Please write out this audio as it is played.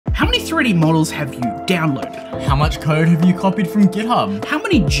3D models have you downloaded? How much code have you copied from GitHub? How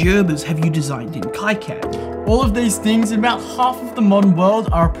many gerbers have you designed in KiiCad? All of these things in about half of the modern world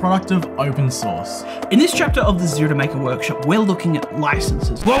are a product of open source. In this chapter of the Zero to Maker workshop, we're looking at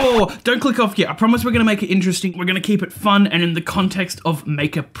licenses. Whoa, don't click off yet. I promise we're gonna make it interesting. We're gonna keep it fun and in the context of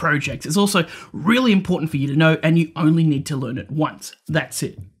Maker projects. It's also really important for you to know, and you only need to learn it once. That's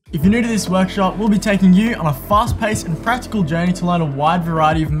it. If you're new to this workshop, we'll be taking you on a fast-paced and practical journey to learn a wide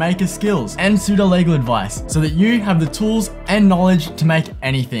variety of maker skills and pseudo-legal advice so that you have the tools and knowledge to make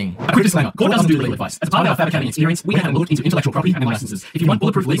anything. A quick disclaimer, Core doesn't do legal advice. As a part of our fabricating experience, we have a look into intellectual property and licenses. If you want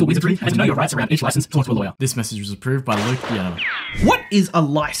bulletproof legal wizardry and to know your rights around each license, talk to a lawyer. This message was approved by Luke, the editor. What is a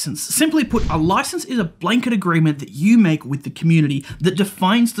license? Simply put, a license is a blanket agreement that you make with the community that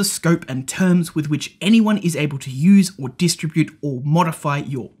defines the scope and terms with which anyone is able to use or distribute or modify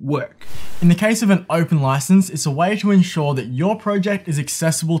your work. In the case of an open license, it's a way to ensure that your project is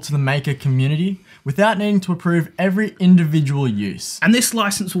accessible to the maker community without needing to approve every individual use. And this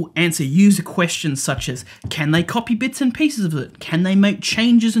license will answer user questions such as, can they copy bits and pieces of it? Can they make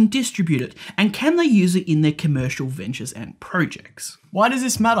changes and distribute it? And can they use it in their commercial ventures and projects? Why does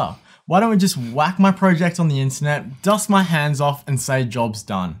this matter? Why don't we just whack my project on the internet, dust my hands off and say job's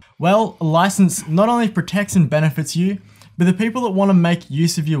done? Well, a license not only protects and benefits you, but the people that want to make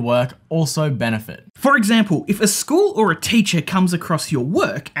use of your work also benefit. For example, if a school or a teacher comes across your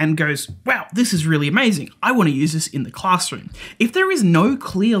work and goes, wow, this is really amazing, I want to use this in the classroom. If there is no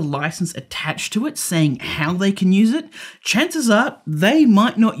clear license attached to it saying how they can use it, chances are they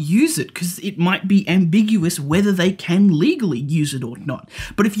might not use it because it might be ambiguous whether they can legally use it or not.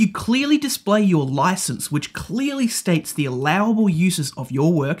 But if you clearly display your license, which clearly states the allowable uses of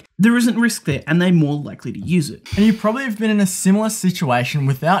your work, there isn't risk there and they're more likely to use it. And you probably have been in a similar situation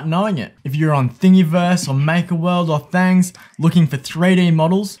without knowing it. If you're on Thingiverse or Makerworld or Thangs looking for 3D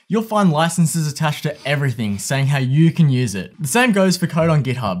models, you'll find licenses attached to everything saying how you can use it. The same goes for code on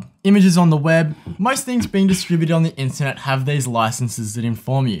GitHub. Images on the web, most things being distributed on the internet have these licenses that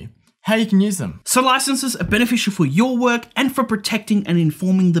inform you how you can use them. So licenses are beneficial for your work and for protecting and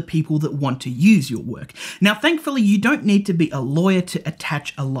informing the people that want to use your work. Now, thankfully, you don't need to be a lawyer to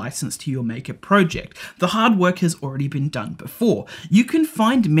attach a license to your Maker project. The hard work has already been done before. You can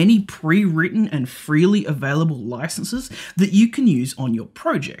find many pre-written and freely available licenses that you can use on your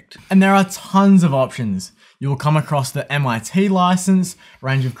project. And there are tons of options. You will come across the MIT license,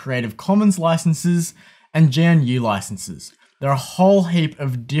 range of Creative Commons licenses, and GNU licenses. There are a whole heap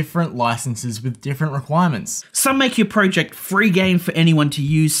of different licenses with different requirements. Some make your project free game for anyone to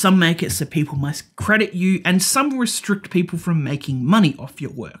use, some make it so people must credit you, and some restrict people from making money off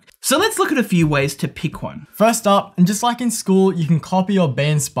your work. So let's look at a few ways to pick one. First up, and just like in school, you can copy or be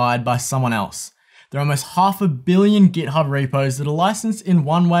inspired by someone else. There are almost 500 million GitHub repos that are licensed in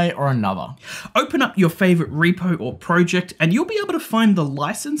one way or another. Open up your favorite repo or project and you'll be able to find the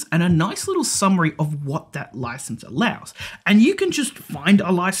license and a nice little summary of what that license allows. And you can just find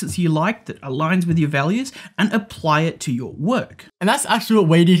a license you like that aligns with your values and apply it to your work. And that's actually what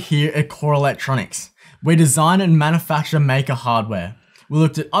we did here at Core Electronics. We design and manufacture maker hardware. We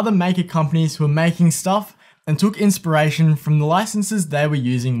looked at other maker companies who are making stuff and took inspiration from the licenses they were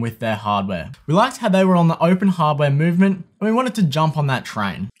using with their hardware. We liked how they were on the open hardware movement, and we wanted to jump on that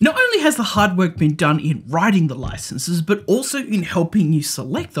train. Not only has the hard work been done in writing the licenses, but also in helping you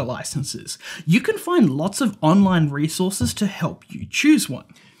select the licenses. You can find lots of online resources to help you choose one.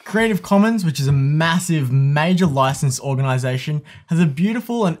 Creative Commons, which is a massive, major license organization, has a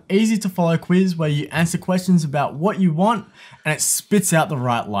beautiful and easy to follow quiz where you answer questions about what you want and it spits out the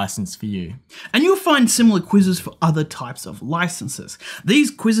right license for you. And you'll find similar quizzes for other types of licenses.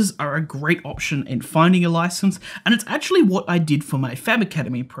 These quizzes are a great option in finding a license, and it's actually what I did for my Fab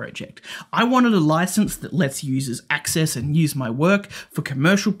Academy project. I wanted a license that lets users access and use my work for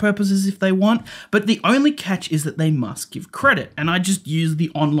commercial purposes if they want, but the only catch is that they must give credit, and I just used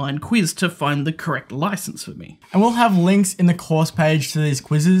the online quiz to find the correct license for me. And we'll have links in the course page to these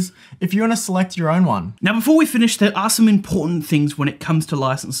quizzes if you want to select your own one. Now, before we finish, there are some important things when it comes to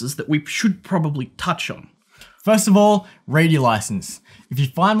licenses that we should probably touch on. First of all, read your license. If you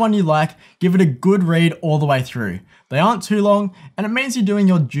find one you like, give it a good read all the way through. They aren't too long, and it means you're doing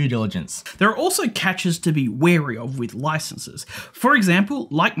your due diligence. There are also catches to be wary of with licenses. For example,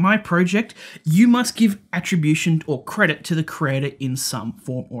 like my project, you must give attribution or credit to the creator in some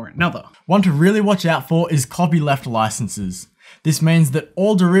form or another. One to really watch out for is copyleft licenses. This means that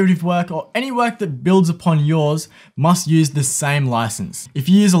all derivative work or any work that builds upon yours must use the same license. If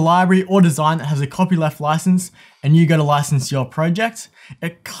you use a library or design that has a copyleft license, and you go to license your project,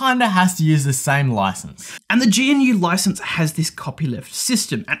 it kinda has to use the same license. And the GNU license has this copyleft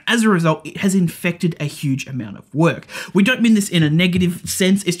system, and as a result, it has infected a huge amount of work. We don't mean this in a negative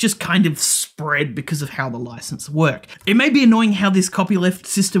sense, it's just kind of spread because of how the license works. It may be annoying how this copyleft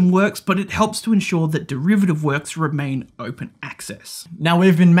system works, but it helps to ensure that derivative works remain open access. Now,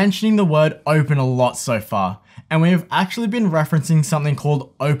 we've been mentioning the word open a lot so far, and we have actually been referencing something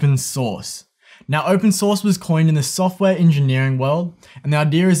called open source. Now, open source was coined in the software engineering world, and the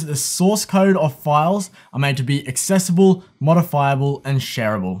idea is that the source code of files are made to be accessible, modifiable, and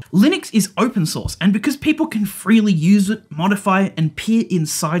shareable. Linux is open source, and because people can freely use it, modify it, and peer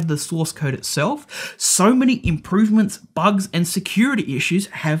inside the source code itself, so many improvements, bugs, and security issues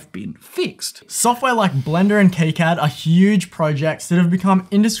have been fixed. Software like Blender and KiiCad are huge projects that have become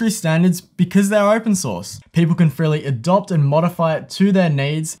industry standards because they're open source. People can freely adopt and modify it to their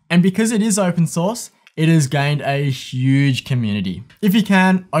needs, and because it is open source, it has gained a huge community. If you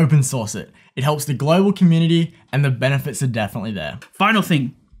can, open source it. It helps the global community and the benefits are definitely there. Final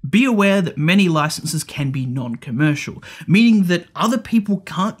thing, be aware that many licenses can be non-commercial, meaning that other people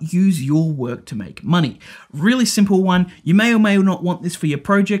can't use your work to make money. Really simple one, you may or may not want this for your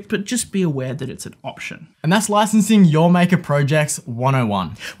project, but just be aware that it's an option. And that's licensing your maker projects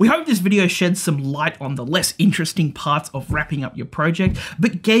 101. We hope this video shed some light on the less interesting parts of wrapping up your project,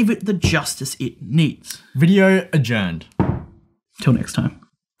 but gave it the justice it needs. Video adjourned. Till next time.